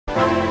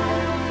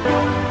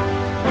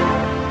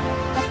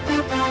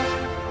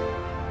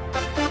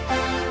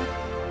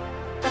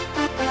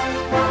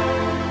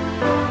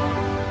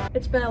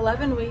been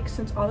 11 weeks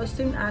since all the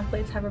student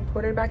athletes have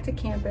reported back to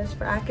campus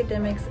for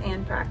academics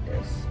and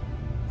practice.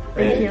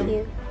 Thank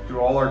you. To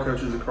all our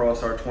coaches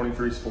across our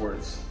 23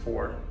 sports,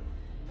 for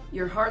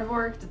your hard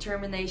work,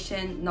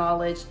 determination,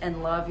 knowledge,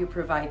 and love you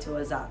provide to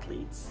us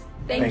athletes.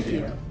 Thank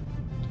you.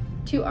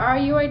 To our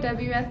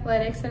UIW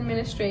Athletics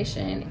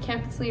Administration,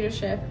 campus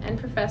leadership, and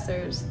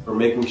professors, for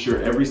making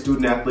sure every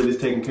student athlete is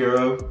taken care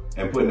of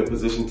and put in a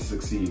position to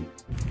succeed.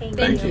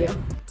 Thank you.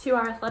 To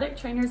our athletic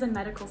trainers and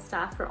medical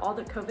staff for all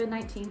the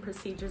COVID-19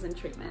 procedures and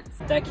treatments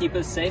that keep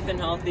us safe and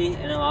healthy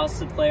and allow us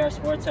to play our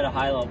sports at a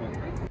high level.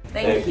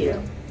 Thank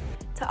you.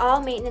 To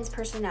all maintenance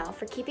personnel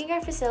for keeping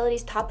our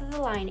facilities top of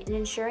the line and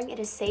ensuring it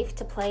is safe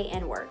to play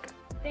and work.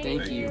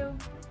 Thank you.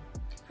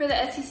 For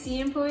the SEC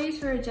employees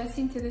for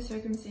adjusting to the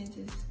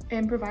circumstances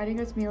and providing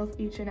us meals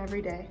each and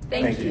every day.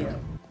 Thank you.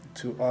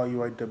 To all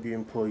UIW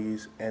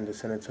employees and the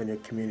San Antonio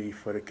community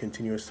for the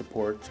continuous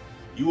support.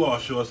 You all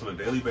show us on a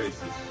daily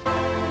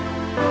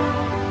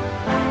basis.